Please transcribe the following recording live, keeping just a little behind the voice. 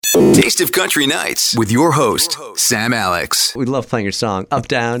Taste of Country Nights with your host, Sam Alex. We love playing your song, Up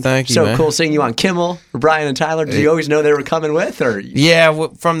Down. Thank you, So man. cool seeing you on Kimmel, Brian and Tyler. Did you always know they were coming with, or? Yeah,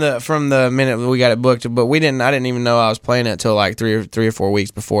 from the minute we got it booked, but I didn't even know I was playing it until like three or 4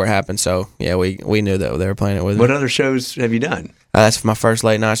 weeks before it happened. So yeah, we knew that they were playing it with me. What other shows have you done? That's my first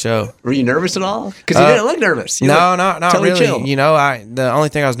late night show. Were you nervous at all? Because you didn't look nervous. You No, look not totally really. chill. You know, the only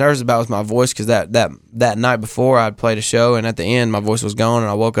thing I was nervous about was my voice, because that night before I'd played a show, and at the end my voice was gone,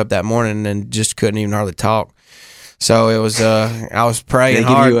 and I woke up that morning and just couldn't even hardly talk. So it was I was praying They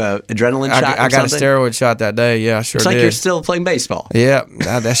hard. give you an adrenaline shot I got something? a steroid shot that day. Yeah, I sure It's did. like you're still playing baseball. Yeah,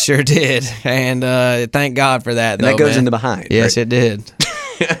 that sure did. And thank God for that. And that though, goes man. in the behind. Yes, right? it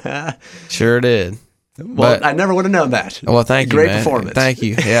did. Sure did. Well, But- I never would have known that. Well, thank you, Great man. performance. Thank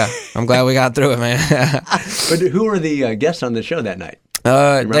you. Yeah, I'm glad we got through it, man. But who were the guests on the show that night?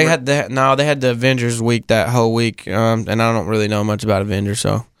 They had the Avengers week that whole week, and I don't really know much about Avengers,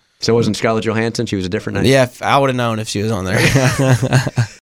 so So it wasn't Scarlett Johansson? She was a different night? yeah, I would have known if she was on there.